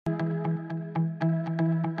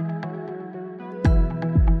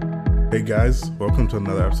Hey guys, welcome to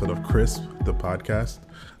another episode of Crisp, the podcast.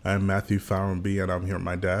 I'm Matthew Farromby and I'm here with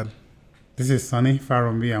my dad. This is Sonny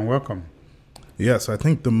Farromby and welcome. Yes, I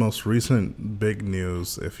think the most recent big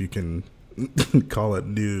news, if you can call it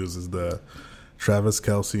news, is the Travis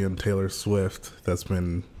Kelce and Taylor Swift that's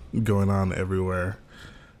been going on everywhere.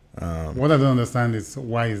 What I don't understand is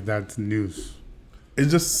why is that news?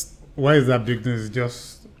 It's just... Why is that big news? It's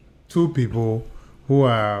just two people who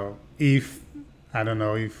are, I don't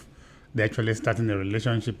know if they're actually starting a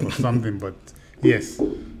relationship or something, but yes,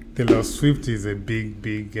 Taylor Swift is a big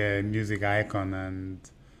music icon,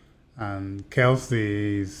 and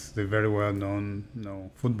Kelce is the very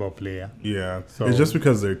well-known football player. Yeah, so it's just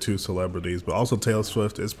because they're two celebrities, but also Taylor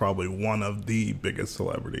Swift is probably one of the biggest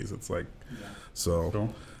celebrities. It's like,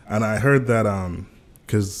 so. And I heard that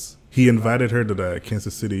because he invited her to the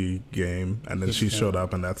Kansas City game, and then she showed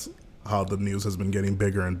up, and that's how the news has been getting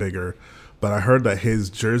bigger and bigger. But I heard that his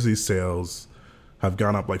jersey sales have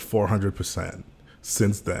gone up like 400%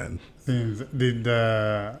 since then. Did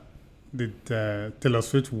Taylor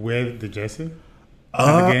Swift wear the jersey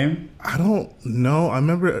at the game? I don't know. I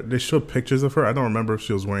remember they showed pictures of her. I don't remember if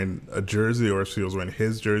she was wearing a jersey or if she was wearing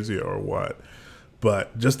his jersey or what.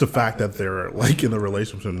 But just the fact that they're like in a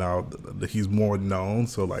relationship now, that he's more known.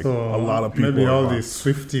 So like a lot of people. Maybe all these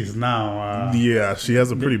Swifties now. Yeah, she has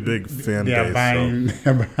a pretty big fan base.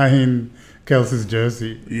 They're buying Kelce's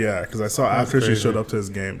jersey. Yeah, because I saw after she showed up to his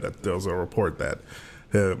game that there was a report that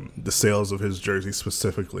the sales of his jersey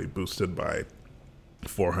specifically boosted by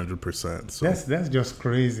 400%. So that's just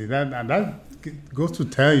crazy. That goes to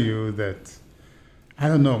tell you that, I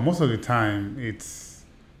don't know, most of the time it's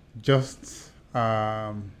just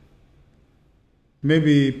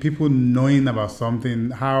maybe people knowing about something,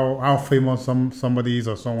 how famous somebody is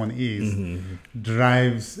or someone is,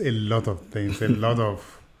 drives a lot of things, a lot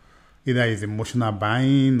of either is emotional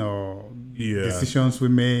buying or decisions we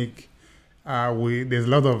make. There's a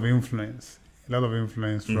lot of influence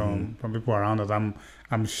from people around us.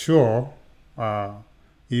 I'm sure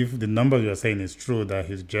if the number you're saying is true, that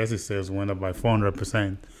his jersey sales went up by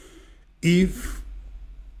 400%. If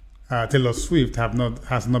Taylor Swift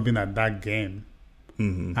has not been at that game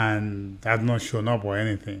and has not shown up or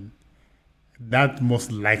anything, that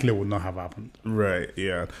most likely would not have happened. Right,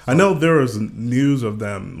 yeah. So, I know there was news of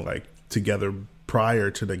them like together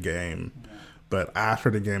prior to the game, but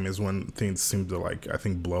after the game is when things seem to I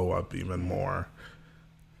think blow up even more.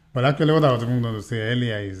 But actually what I was even going to say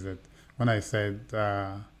earlier is that when I said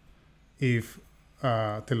if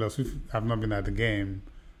Taylor Swift have not been at the game,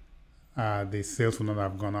 the sales would not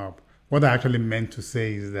have gone up. What I actually meant to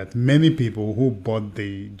say is that many people who bought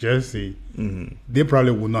the jersey, they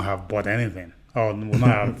probably would not have bought anything or would not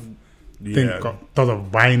have thought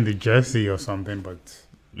of buying the jersey or something. But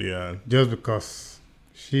just because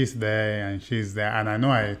she's there, and I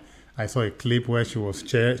know I saw a clip where she was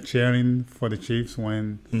cheering for the Chiefs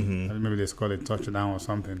when maybe they scored a touchdown or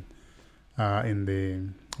something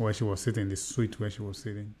where she was sitting, the suite where she was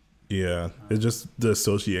sitting. Yeah, it's just the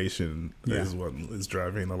association is what is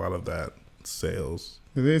driving a lot of that sales.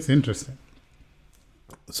 It's interesting.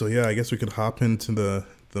 So yeah, I guess we could hop into the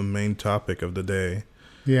main topic of the day.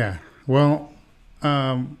 Yeah, well,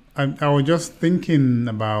 I was just thinking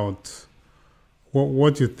about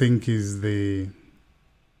what you think is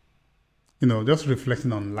just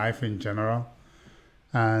reflecting on life in general,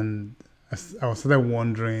 and I was sort of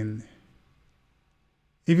wondering,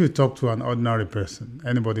 if you talk to an ordinary person,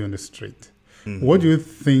 anybody on the street, what do you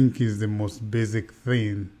think is the most basic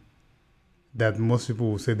thing that most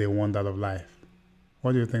people will say they want out of life?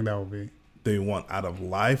 What do you think that will be? They want out of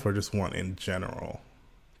life or just want in general?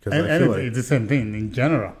 Because I feel like it's the same thing in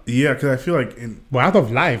general. Yeah, because I feel like but out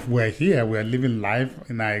of life, we're here, we're living life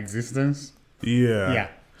in our existence. Yeah. Yeah.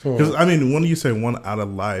 Because I mean, when you say one out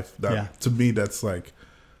of life, to me, that's like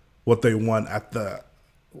what they want at the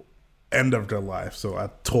end of their life, so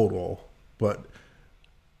at total. But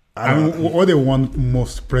what they want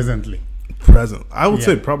most presently. I would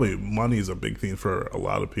say probably money is a big thing for a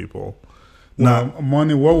lot of people.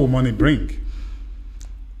 Money. What will money bring?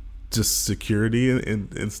 Just security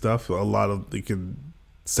and stuff. A lot of they can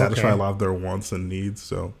satisfy a lot of their wants and needs.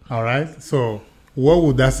 So all right. So what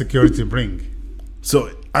would that security bring?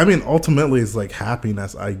 So I mean, ultimately, it's like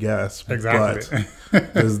happiness, I guess. Exactly.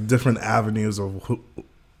 But there's different avenues of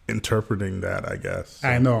interpreting that, I guess. So.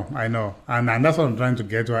 I know, and that's what I'm trying to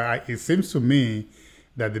get to. It seems to me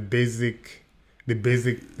that the basic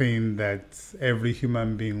thing that every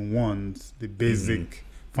human being wants, the basic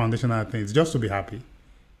foundational thing, is just to be happy.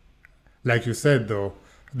 Like you said, though,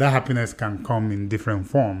 that happiness can come in different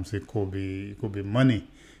forms. It could be money.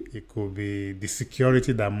 It could be the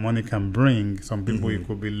security that money can bring. Some people, it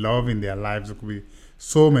could be love in their lives. It could be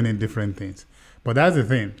so many different things. But that's the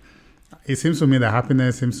thing. It seems to me that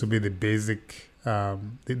happiness seems to be the basic,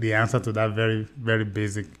 the answer to that very, very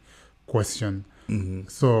basic question.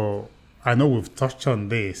 So I know we've touched on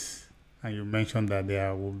this, and you mentioned that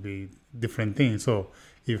there will be different things. So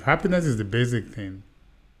if happiness is the basic thing,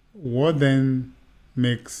 what then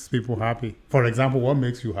makes people happy? For example, what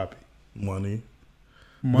makes you happy? Money.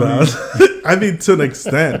 Money. I mean, to an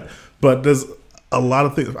extent, but there's a lot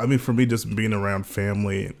of things. I mean, for me, just being around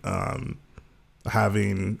family,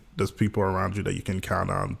 having just people around you that you can count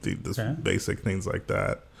on, basic things like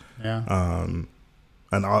that. Yeah.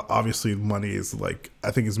 And obviously, money is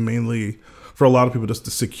I think it's mainly for a lot of people just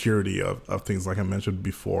the security of things like I mentioned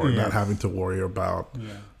before, not having to worry about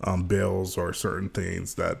bills or certain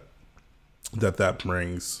things that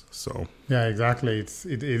brings. So yeah, exactly.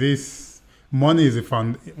 It is. Money is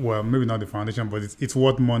well, maybe not the foundation, but it's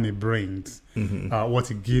what money brings.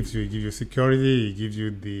 What it gives you. It gives you security. It gives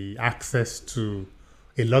you the access to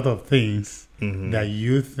a lot of things that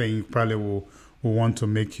you think probably will want to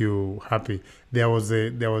make you happy. There was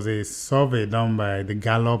a survey done by the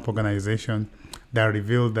Gallup organization that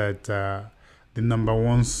revealed that the number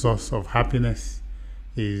one source of happiness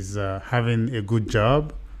is having a good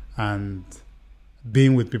job and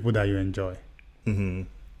being with people that you enjoy.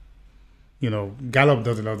 Gallup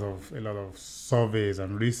does a lot of surveys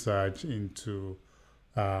and research into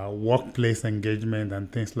workplace engagement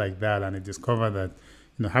and things like that, and it discovered that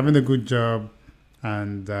having a good job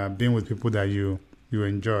and being with people that you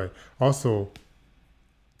enjoy. Also,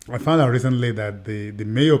 I found out recently that the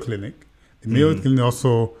Mayo Clinic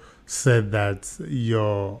also said that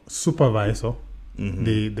your supervisor,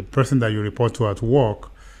 the person that you report to at work,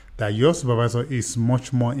 that your supervisor is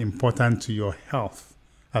much more important to your health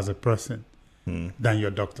as a person than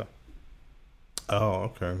your doctor. Oh,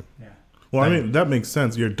 okay. Yeah. Well, I mean, that makes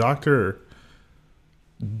sense. Your doctor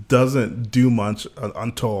doesn't do much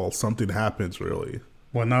until something happens, really.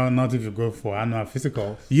 Well, now, not if you go for annual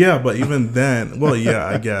physicals. Yeah, but even then, well, yeah,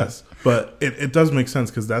 I guess. But it does make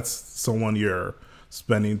sense because that's someone you're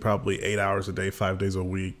spending probably 8 hours a day, 5 days a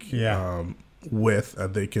week with,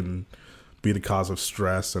 and they can be the cause of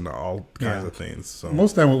stress and all kinds of things. So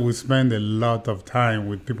most time we spend a lot of time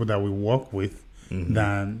with people that we work with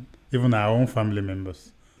than even our own family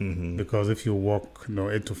members. Because if you work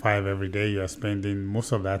 8 to 5 every day, you are spending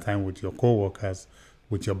most of that time with your coworkers,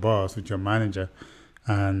 with your boss, with your manager.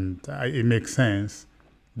 And it makes sense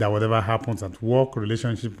that whatever happens at work,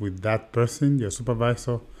 relationship with that person, your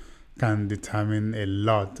supervisor, can determine a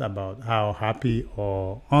lot about how happy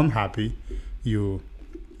or unhappy you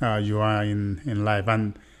are in life.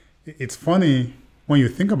 And it's funny when you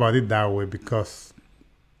think about it that way, because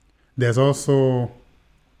there's also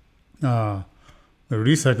a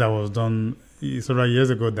research that was done several years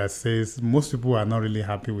ago that says most people are not really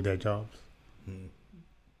happy with their jobs.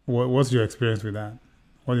 What's your experience with that?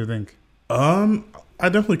 What do you think? I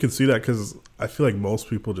definitely can see that, because I feel like most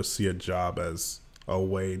people just see a job as a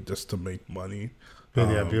way just to make money, pay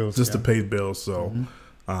their bills, just to pay bills. So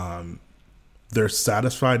they're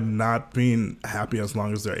satisfied not being happy as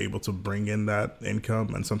long as they're able to bring in that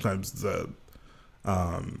income. And sometimes the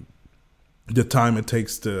time it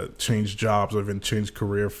takes to change jobs or even change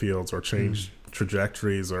career fields or change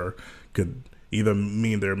trajectories, or could either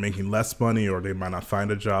mean they're making less money or they might not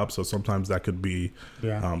find a job. So sometimes that could be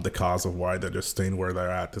the cause of why they're just staying where they're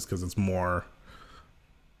at, just because it's more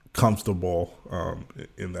comfortable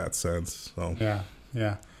in that sense. So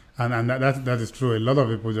yeah. And that is true. A lot of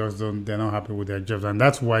people they're not happy with their jobs, and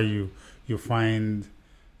that's why you find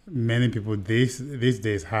many people these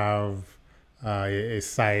days have a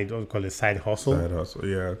side, what we call a side hustle. Side hustle,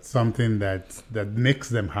 yeah. Something that makes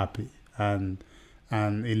them happy, and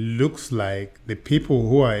it looks like the people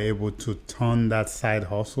who are able to turn that side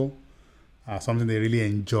hustle, something they really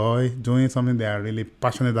enjoy doing, something they are really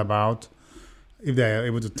passionate about, if they are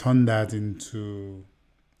able to turn that into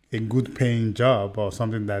a good paying job or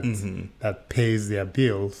something that pays their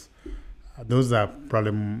bills, those are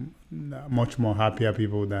probably much more happier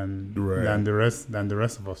people than the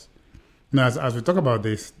rest of us. Now, as we talk about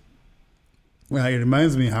this, it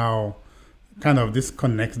reminds me how kind of this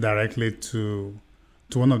connects directly to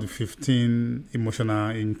one of the 15 emotional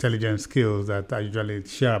intelligence skills that I usually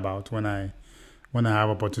share about when I have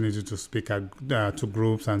opportunity to speak to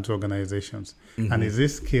groups and to organizations. And it's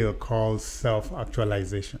this skill called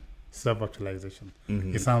self-actualization. Self-actualization.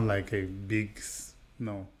 It sounds like a big,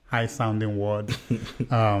 high-sounding word,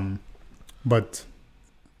 but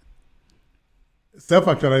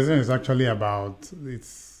self-actualization is actually about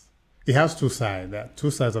it's it has two sides. There are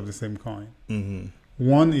two sides of the same coin. Mm-hmm.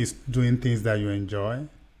 One is doing things that you enjoy,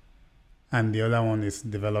 and the other one is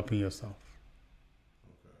developing yourself.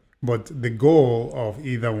 But the goal of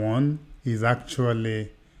either one is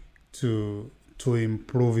actually to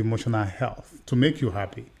improve emotional health, to make you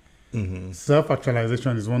happy. Mm-hmm.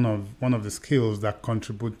 Self-actualization is one of the skills that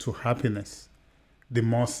contribute to happiness. The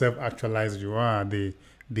more self-actualized you are, the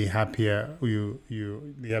happier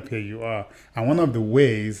the happier you are. And one of the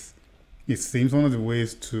ways, it seems, one of the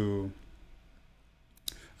ways to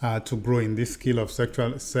grow in this skill of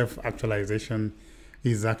self-actualization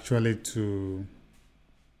is actually to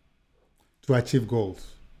achieve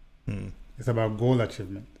goals. It's about goal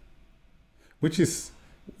achievement, which is,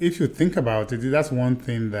 if you think about it, that's one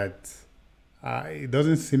thing that it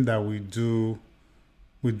doesn't seem that we do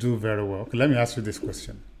very well. Okay, let me ask you this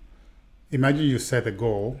question. Imagine you set a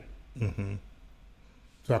goal to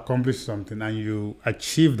accomplish something and you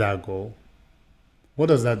achieve that goal. What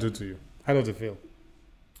does that do to you? How does it feel?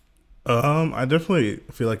 I definitely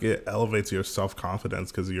feel like it elevates your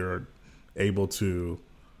self-confidence because you're able to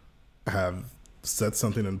have set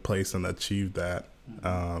something in place and achieve that.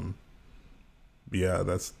 Yeah,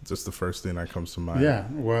 that's just the first thing that comes to mind. Yeah,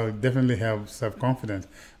 well, it definitely helps self-confidence.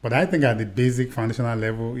 But I think at the basic foundational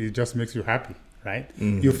level, it just makes you happy, right?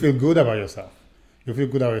 Mm-hmm. You feel good about yourself. You feel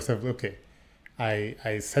good about yourself. Okay,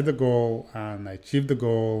 I set the goal and I achieved the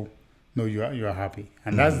goal. No, you are happy.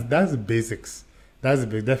 And that's the basics. That's the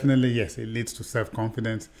big. Definitely, yes, it leads to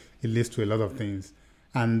self-confidence. It leads to a lot of things.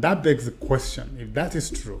 And that begs the question, if that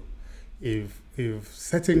is true, if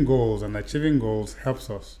setting goals and achieving goals helps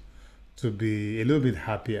us to be a little bit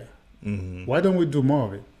happier, why don't we do more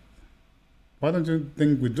of it? Why don't you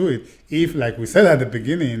think we do it? If, like we said at the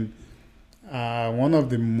beginning, one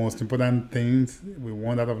of the most important things we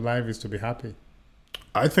want out of life is to be happy.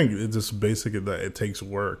 I think it's just basically that it takes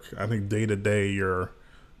work. I think day to day you're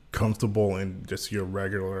comfortable in just your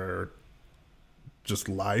regular just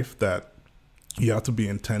life, that you have to be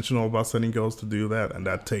intentional about setting goals to do that, and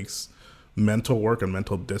that takes mental work and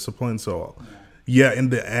mental discipline. So yeah, in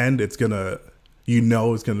the end it's gonna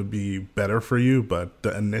be better for you, but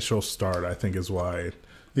the initial start, I think, is why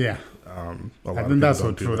I think that's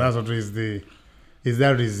so true. That's what is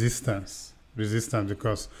that resistance,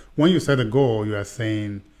 because when you set a goal, you are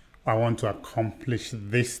saying, I want to accomplish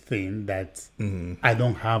this thing that I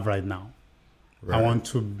don't have right now. Right. I want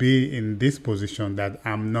to be in this position that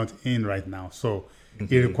I'm not in right now. So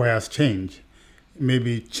it requires change.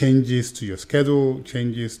 Maybe changes to your schedule,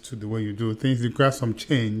 changes to the way you do things. It requires some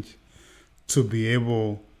change to be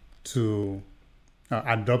able to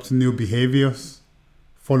adopt new behaviors,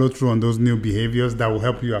 follow through on those new behaviors that will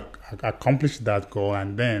help you accomplish that goal,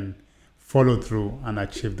 and then follow through and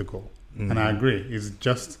achieve the goal. And I agree. It's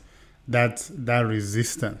just that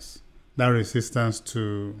resistance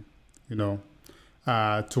to, to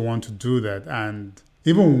want to do that. And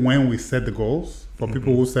even when we set the goals, for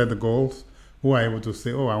people who set the goals, who are able to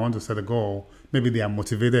say, oh, I want to set a goal, maybe they are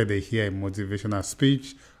motivated, they hear a motivational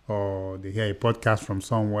speech or they hear a podcast from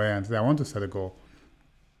somewhere and say, I want to set a goal.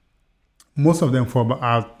 Most of them fall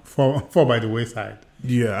by the wayside.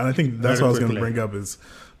 Yeah, and I think that's what I was going to bring up, is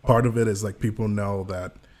part of it is like people know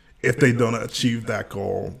that if they don't achieve that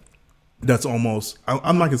goal, that's almost,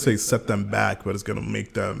 I'm not going to say set them back, but it's going to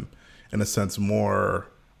make them, in a sense, more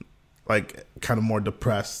like kind of more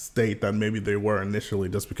depressed state than maybe they were initially,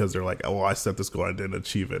 just because they're like, oh, I set this goal, I didn't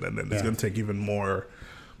achieve it. And then it's going to take even more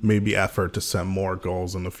maybe effort to set more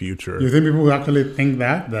goals in the future. You think people actually think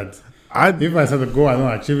that if I set a goal, I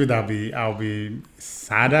don't achieve it, I'll be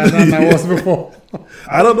sadder than I was before?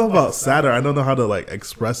 I don't know about sadder. I don't know how to like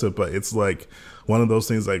express it, but it's like one of those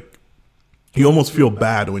things, like you almost feel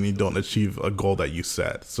bad when you don't achieve a goal that you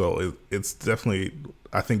set. So it's definitely,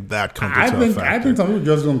 I think that comes into a factor. I think some people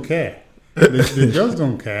just don't care. They just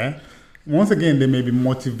don't care. Once again, they may be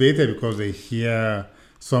motivated because they hear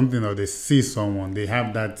something or they see someone. They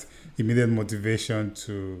have that immediate motivation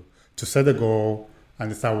to set a goal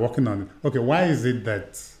and they start working on it. Okay, why is it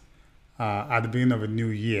that at the beginning of a new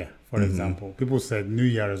year, for example, people said New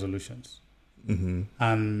Year resolutions? And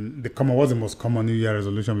what's the most common New Year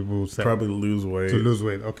resolution people say? Probably lose weight. To lose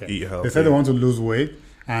weight, okay. Eat healthy. They said they want to lose weight,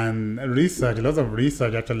 and a lot of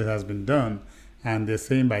research actually has been done, and they're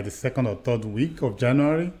saying by the second or third week of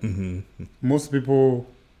January, most people,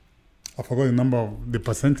 I forgot the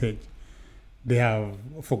percentage, they have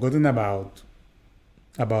forgotten about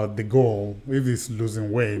the goal. If it's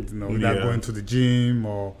losing weight, either going to the gym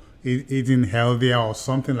or eating healthier or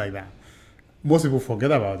something like that. Most people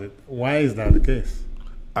forget about it. Why is that the case?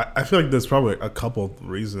 I feel like there's probably a couple of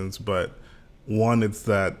reasons, but one, it's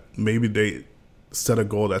that maybe set a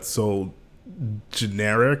goal that's so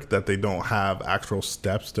generic that they don't have actual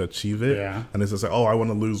steps to achieve it. Yeah. And it's just like, oh, I want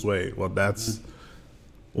to lose weight. Well, that's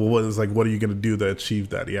what is like. What are you going to do to achieve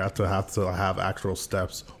that? You have to have actual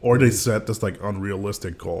steps, or they set this like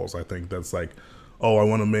unrealistic goals. I think that's like, oh, I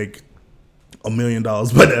want to make $1 million by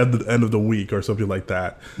the end of the week or something like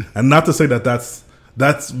that. And not to say that that's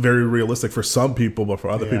very realistic for some people, but for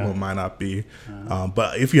other people it might not be.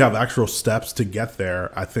 But if you have actual steps to get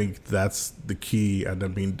there, I think that's the key, and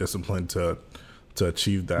then being disciplined to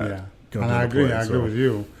achieve that. Yeah, and I agree with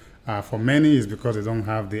you. For many, it's because they don't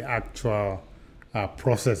have the actual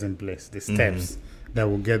process in place, the steps that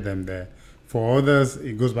will get them there. For others,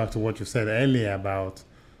 it goes back to what you said earlier about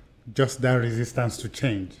just that resistance to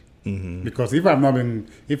change. Because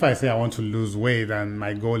if I say I want to lose weight and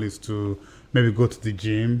my goal is to maybe go to the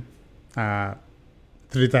gym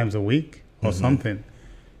 3 times a week or something,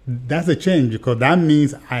 that's a change, because that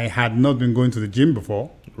means I had not been going to the gym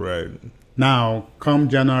before. Right. Now, come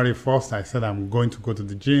January 1st, I said I'm going to go to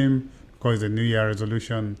the gym because it's a New Year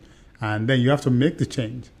resolution. And then you have to make the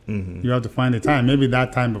change. You have to find the time. Maybe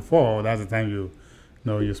that time before, that's the time you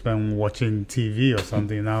spend watching TV or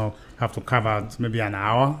something. You now have to carve out maybe an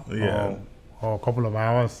hour or a couple of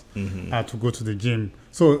hours to go to the gym.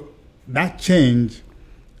 So that change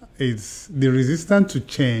is the resistance to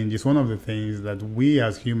change is one of the things that we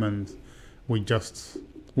as humans we just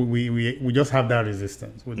have that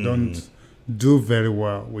resistance. We don't do very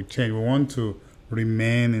well with change. We want to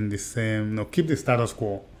remain in the same, keep the status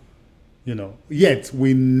quo. Yet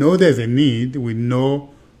we know there's a need. We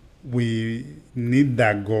know we need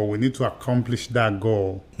that goal. We need to accomplish that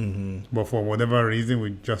goal. But for whatever reason,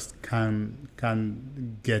 we just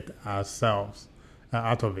can't get ourselves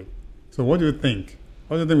out of it. So what do you think?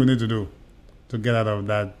 What do you think we need to do to get out of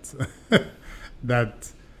that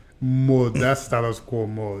that mode, that status quo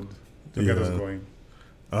mode, to get us going?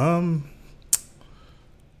 I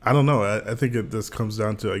don't know. I think this comes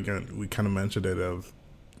down to, again, we kind of mentioned it, of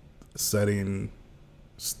setting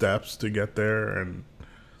steps to get there, and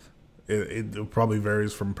it probably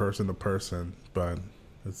varies from person to person, but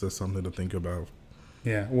it's just something to think about.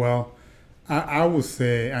 Yeah, well, I would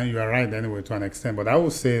say, and you are right anyway to an extent, but I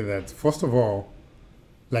would say that first of all,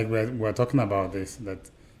 like we're talking about this, that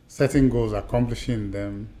setting goals, accomplishing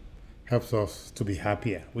them helps us to be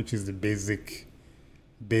happier, which is the basic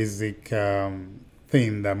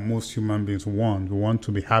thing that most human beings want. We want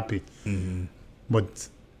to be happy. But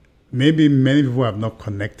maybe many people have not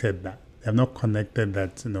connected that. They have not connected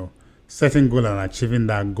that, setting goal and achieving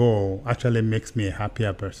that goal actually makes me a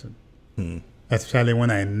happier person. Especially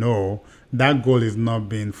when I know that goal is not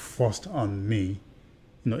being forced on me.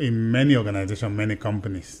 In many organizations, many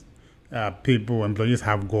companies, employees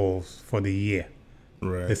have goals for the year.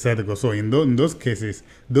 Right. They set the goal. So in those cases,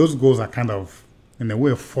 those goals are kind of, in a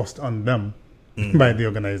way, forced on them by the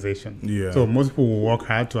organization. Yeah. So most people will work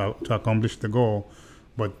hard to accomplish the goal,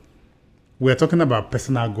 but we're talking about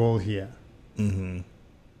personal goal here.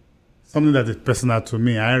 Something that is personal to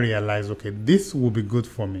me. I realize, okay, this will be good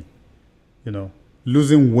for me.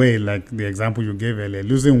 Losing weight, like the example you gave earlier,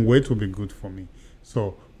 losing weight will be good for me.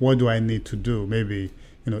 So what do I need to do? Maybe,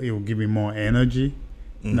 it will give me more energy.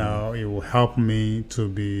 Now it will help me to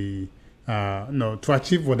be, to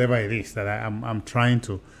achieve whatever it is that I'm trying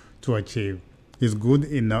to achieve. It's good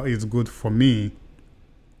enough. It's good for me,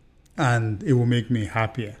 and it will make me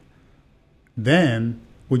happier. Then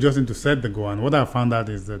we just need to set the goal. And what I found out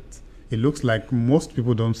is that it looks like most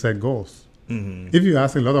people don't set goals. If you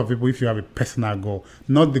ask a lot of people if you have a personal goal,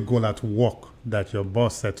 not the goal at work that your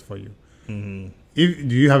boss sets for you. Do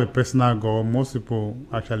you have a personal goal? Most people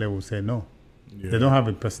actually will say no. They don't have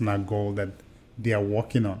a personal goal that they are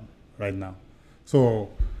working on right now. So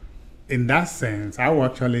in that sense, I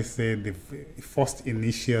would actually say the first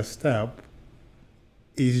initial step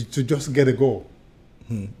is to just get a goal.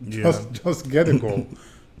 Just get a goal.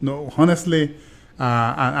 No, honestly,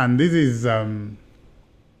 and this is,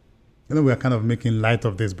 we are kind of making light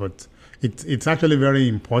of this, but it's actually very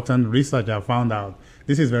important. Research I found out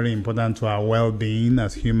this is very important to our well-being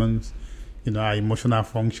as humans, our emotional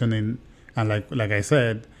functioning, and like I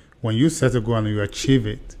said, when you set a goal and you achieve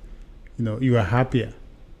it, you are happier.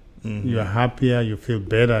 You are happier. You feel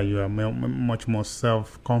better. You are much more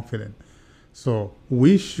self-confident. So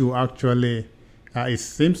we should actually. It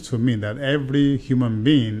seems to me that every human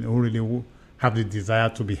being who really have the desire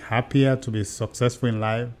to be happier, to be successful in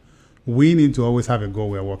life, we need to always have a goal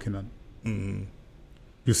we're working on.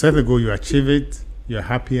 You set a goal, you achieve it, you're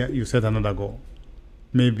happier, you set another goal.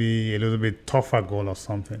 Maybe a little bit tougher goal or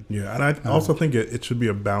something. Yeah, and I also think it should be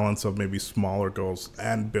a balance of maybe smaller goals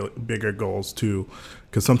and bigger goals too.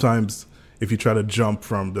 Because sometimes if you try to jump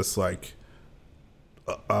from this like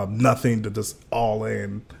nothing to just all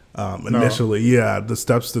in initially. Yeah, the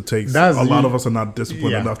steps to take. A lot of us are not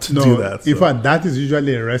disciplined enough to do that. So. In fact, that is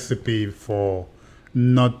usually a recipe for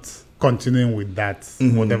not continuing with that,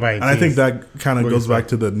 whatever it is. And I think that kind of goes back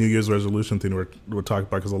to the New Year's resolution thing we're talking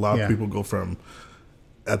about, because a lot of people go from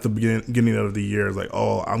at the beginning of the year, like,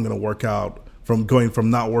 oh, I'm going to work out, from going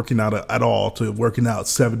from not working out at all to working out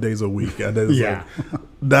 7 days a week. And like,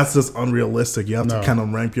 that's just unrealistic. You have to kind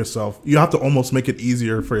of ramp yourself. You have to almost make it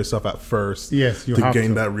easier for yourself at first. Yes, you to have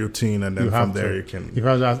gain that routine, and then from there you can.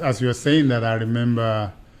 Because as you're saying that, I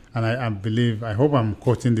remember, and I believe, I hope I'm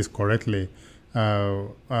quoting this correctly,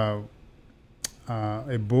 a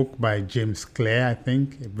book by James Clear, I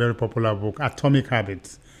think, a very popular book, Atomic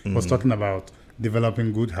Habits, was talking about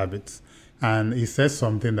developing good habits. And he said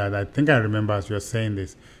something that I think I remember as you're saying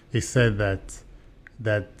this. He said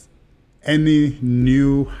that any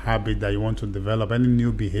new habit that you want to develop, any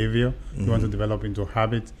new behavior you want to develop into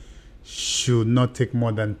habit, should not take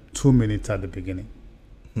more than 2 minutes at the beginning.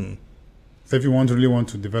 So if you really want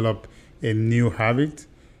to develop a new habit,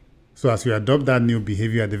 so as you adopt that new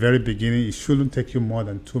behavior at the very beginning, it shouldn't take you more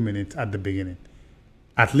than 2 minutes at the beginning.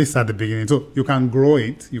 At least at the beginning. So you can grow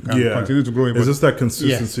it. You can continue to grow it. It's just that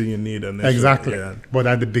consistency you need initially. Exactly. Yeah. But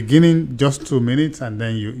at the beginning, just 2 minutes, and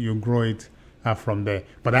then you grow it from there.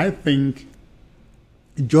 But I think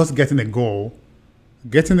just getting a goal,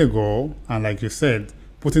 and like you said,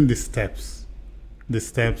 putting the steps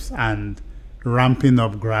and ramping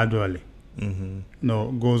up gradually,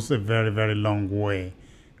 goes a very, very long way.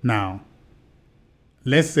 Now,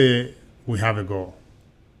 let's say we have a goal,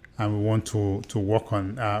 and we want to work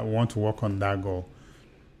on that goal.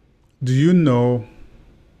 Do you know?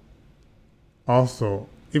 Also,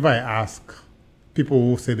 if I ask people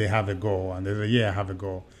who say they have a goal and they say, "Yeah, I have a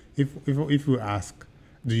goal," if you ask,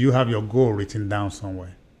 do you have your goal written down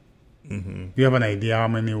somewhere? Do you have an idea how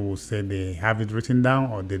many will say they have it written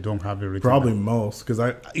down or they don't have it written down? Probably most, because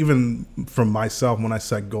even from myself, when I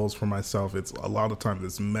set goals for myself, it's a lot of times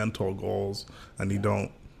it's mental goals, and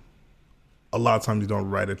a lot of times you don't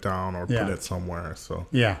write it down or put it somewhere. So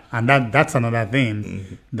and that's another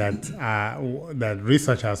thing that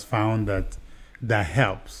research has found that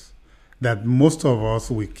helps. That most of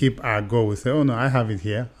us, we keep our goal. We say, "Oh no, I have it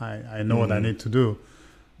here. I know what I need to do,"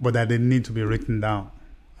 but that they need to be written down.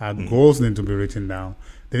 Our goals need to be written down.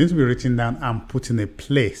 They need to be written down and put in a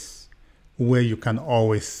place where you can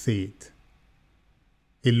always see it.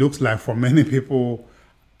 It looks like for many people,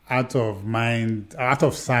 out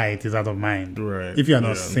of sight is out of mind. Right. If you are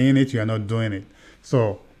not seeing it, you are not doing it.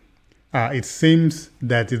 So it seems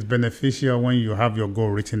that it's beneficial when you have your goal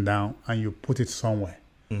written down and you put it somewhere.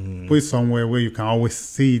 Put it somewhere where you can always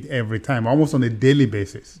see it every time, almost on a daily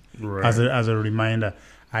basis, as a reminder.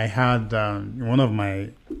 I had one of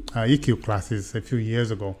my EQ classes a few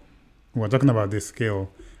years ago. We were talking about this skill,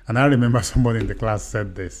 and I remember somebody in the class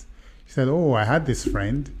said this. She said, "Oh, I had this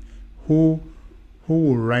friend who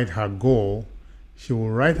will write her goal. She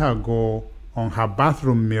will write her goal on her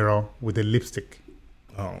bathroom mirror with a lipstick.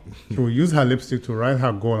 Oh. She will use her lipstick to write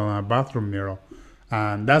her goal on her bathroom mirror,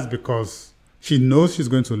 and that's because she knows she's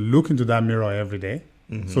going to look into that mirror every day.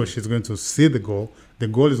 So she's going to see the goal. The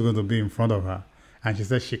goal is going to be in front of her." And she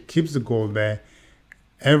says she keeps the goal there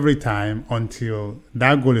every time until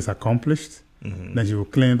that goal is accomplished. Then she will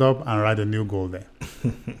clean it up and write a new goal there.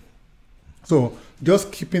 So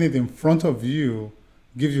just keeping it in front of you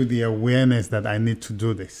gives you the awareness that I need to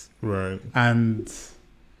do this. Right. And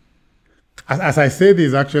as I say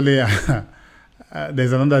this, actually,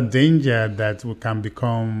 there's another danger that we can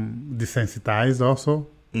become desensitized also.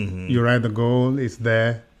 You write the goal, it's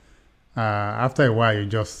there. After a while, you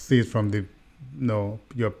just see it from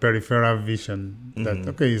your peripheral vision that,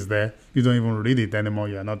 okay, it's there. You don't even read it anymore.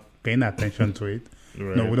 You're not paying attention to it.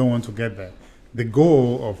 Right. No, we don't want to get there. The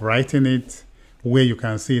goal of writing it where you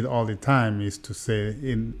can see it all the time is to say,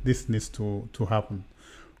 this needs to happen.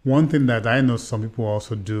 One thing that I know some people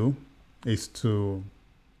also do is to,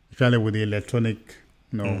 especially with the electronic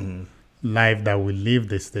life that we live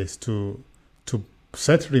these days, to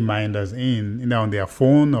set reminders either on their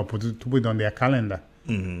phone or put it on their calendar.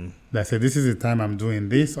 That say, this is the time I'm doing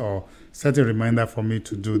this, or set a reminder for me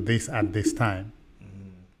to do this at this time.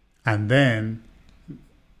 And then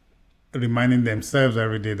reminding themselves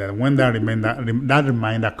every day that when that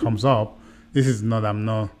reminder comes up, this is not, I'm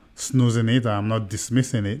not snoozing it, or I'm not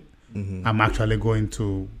dismissing it. I'm actually going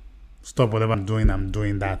to stop whatever I'm doing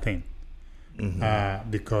that thing.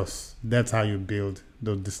 Because that's how you build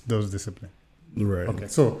those disciplines. Right. Okay,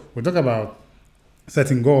 so we talk about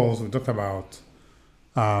setting goals. We talk about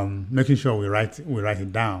making sure we write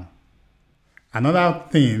it down. Another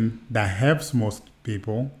thing that helps most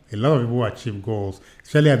people, a lot of people achieve goals,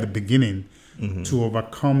 especially at the beginning, to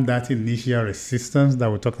overcome that initial resistance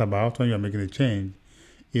that we talked about when you're making a change,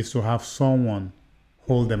 is to have someone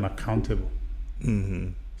hold them accountable.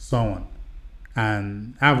 Someone.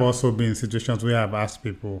 And I've also been in situations where I've asked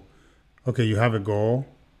people, okay, you have a goal.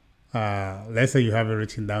 Let's say you have it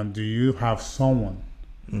written down. Do you have someone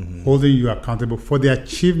holding you accountable for the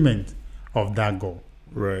achievement of that goal?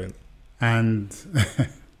 Right. And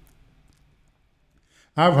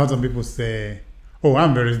I've heard some people say, "Oh,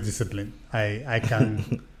 I'm very disciplined. I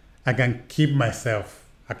can I can keep myself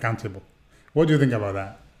accountable." What do you think about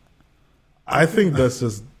that? I think that's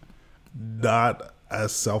just not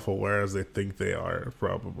as self-aware as they think they are,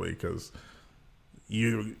 probably, because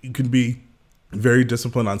you can be very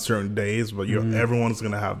disciplined on certain days, but everyone's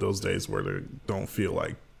going to have those days where they don't feel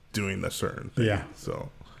like doing a certain thing. Yeah. So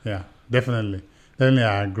Yeah, definitely. Definitely,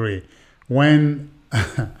 I agree. When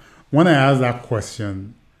when I ask that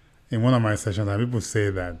question in one of my sessions, and people say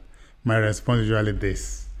that, my response is usually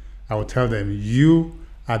this. I will tell them, you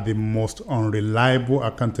are the most unreliable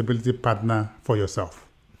accountability partner for yourself.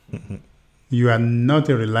 You are not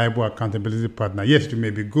a reliable accountability partner. Yes, you may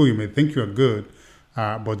be good. You may think you are good.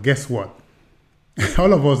 But guess what?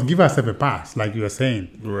 All of us give ourselves a pass, like you are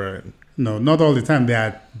saying. right. No, not all the time. There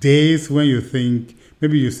are days when you think,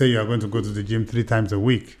 maybe you say you are going to go to the gym 3 times a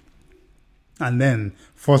week. And then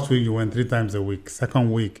first week you went 3 times a week.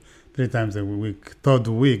 Second week, 3 times a week. Third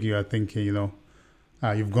week you are thinking,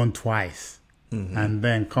 you've gone twice. And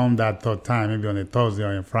then come that third time, maybe on a Thursday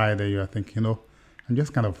or a Friday, you are thinking, I'm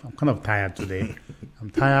kind of tired today. I'm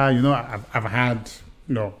tired. I've had,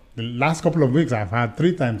 the last couple of weeks I've had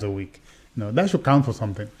 3 times a week. That should count for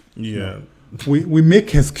something. Yeah. We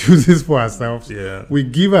make excuses for ourselves. Yeah. We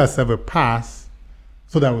give ourselves a pass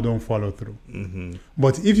so that we don't follow through.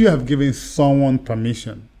 But if you have given someone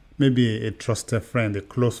permission, maybe a trusted friend, a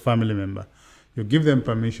close family member, you give them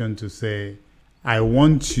permission to say, I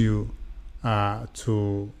want you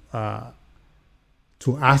to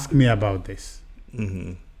ask me about this.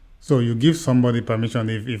 So you give somebody permission.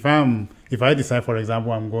 If I decide, for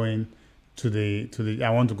example, I'm going I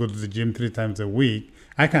want to go to the gym 3 times a week,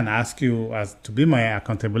 I can ask you as to be my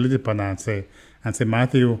accountability partner and say,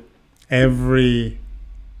 Matthew, every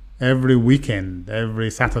weekend, every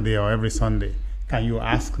Saturday or every Sunday, can you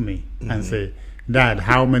ask me and say, Dad,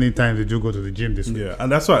 how many times did you go to the gym this week? Yeah,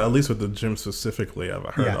 and that's why, at least with the gym specifically, I've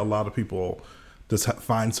heard a lot of people just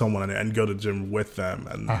find someone and go to the gym with them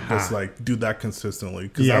and just like do that consistently.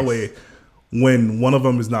 Because that way, when one of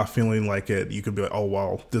them is not feeling like it, you could be like, oh,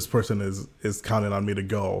 well, this person is counting on me to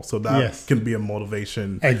go. So that can be a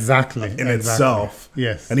motivation in itself.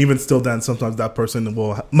 Yes. And even still then, sometimes that person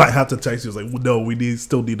might have to text you like, no, we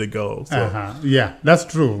still need to go. So. Yeah, that's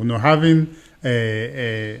true. Having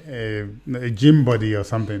a gym buddy or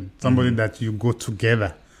somebody that you go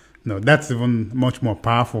together, that's even much more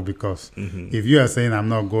powerful, because if you are saying I'm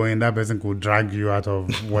not going, that person could drag you out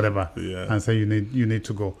of whatever and say you need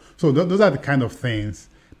to go. So those are the kind of things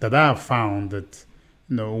that I have found that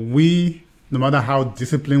we, no matter how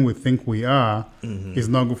disciplined we think we are, it's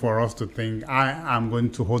not good for us to think I am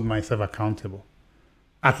going to hold myself accountable.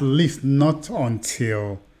 At least not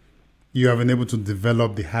until you have been able to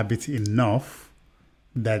develop the habit enough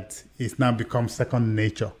that it's now become second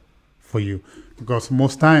nature for you. Because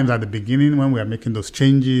most times at the beginning, when we are making those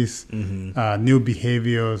changes, new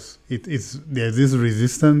behaviors, there's this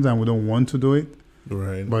resistance and we don't want to do it.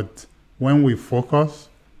 Right. But when we focus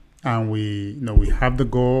and we have the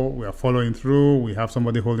goal, we are following through, we have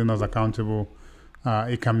somebody holding us accountable,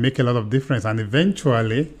 it can make a lot of difference. And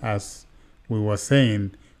eventually, as we were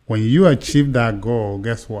saying, when you achieve that goal,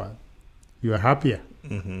 guess what? You are happier.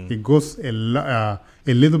 It goes a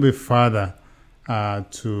little bit further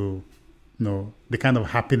to the kind of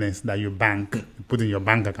happiness that you put in your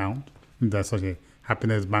bank account. That's such a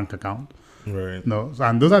happiness bank account. Right.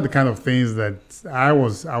 And those are the kind of things that I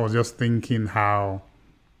was just thinking how,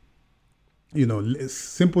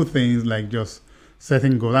 simple things like just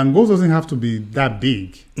setting goals. And goals doesn't have to be that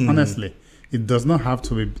big, honestly. It does not have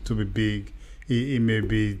to be big. It may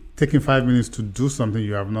be taking 5 minutes to do something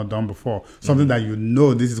you have not done before, something that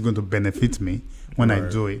this is going to benefit me when I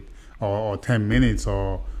do it, or 10 minutes,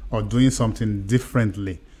 or doing something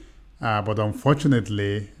differently. But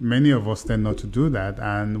unfortunately, many of us tend not to do that,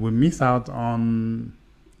 and we miss out on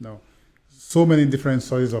so many different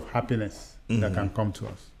sources of happiness that can come to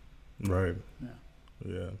us. Right.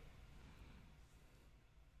 Yeah.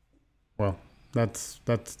 Well, that's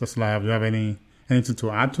all I have. Do you have anything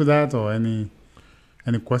to add to that, or any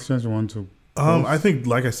questions you want to pose? I think,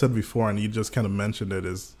 like I said before, and you just kind of mentioned it,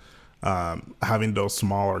 is having those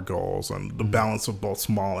smaller goals and the balance of both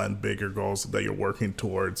small and bigger goals that you're working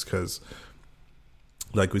towards. Because,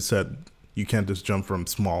 like we said, you can't just jump from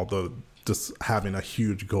small to just having a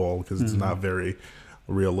huge goal, because it's not very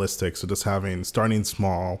realistic. So just starting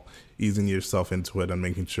small, easing yourself into it, and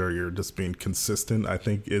making sure you're just being consistent, I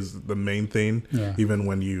think, is the main thing. Even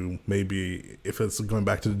when you maybe, if it's going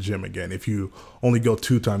back to the gym again, if you only go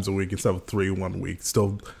 2 times a week instead of 3 1 week,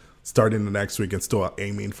 still starting the next week and still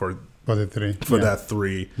aiming for the 3 that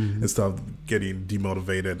 3 instead of getting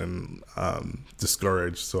demotivated and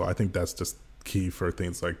discouraged. So I think that's just key for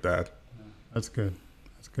things like that. That's good.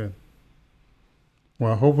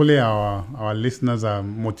 Well, hopefully our listeners are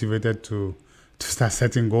motivated to start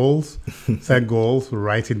setting goals. Set goals,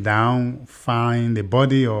 write it down, find a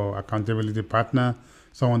buddy or accountability partner,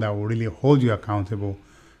 someone that will really hold you accountable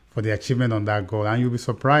for the achievement on that goal. And you'll be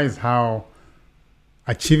surprised how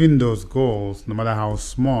achieving those goals, no matter how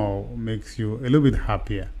small, makes you a little bit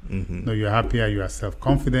happier. You're happier, you are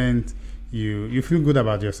self-confident, you feel good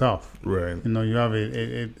about yourself. Right. You have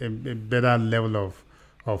a better level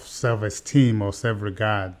of self-esteem or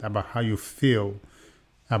self-regard about how you feel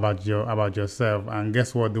about yourself. And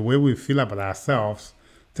guess what? The way we feel about ourselves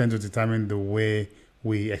tend to determine the way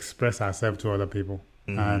we express ourselves to other people.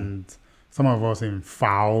 And some of us in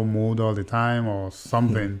foul mood all the time or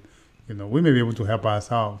something, we may be able to help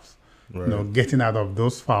ourselves, getting out of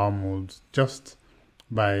those foul moods just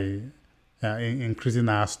by increasing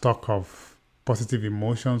our stock of positive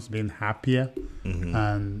emotions, being happier,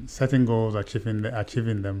 and setting goals, achieving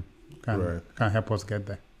them can help us get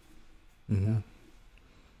there.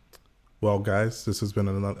 Well, guys, this has been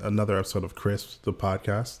another episode of Crisp, the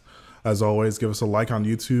podcast. As always, give us a like on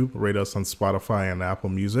YouTube, rate us on Spotify and Apple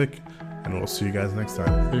Music, and we'll see you guys next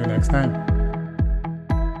time. See you next time.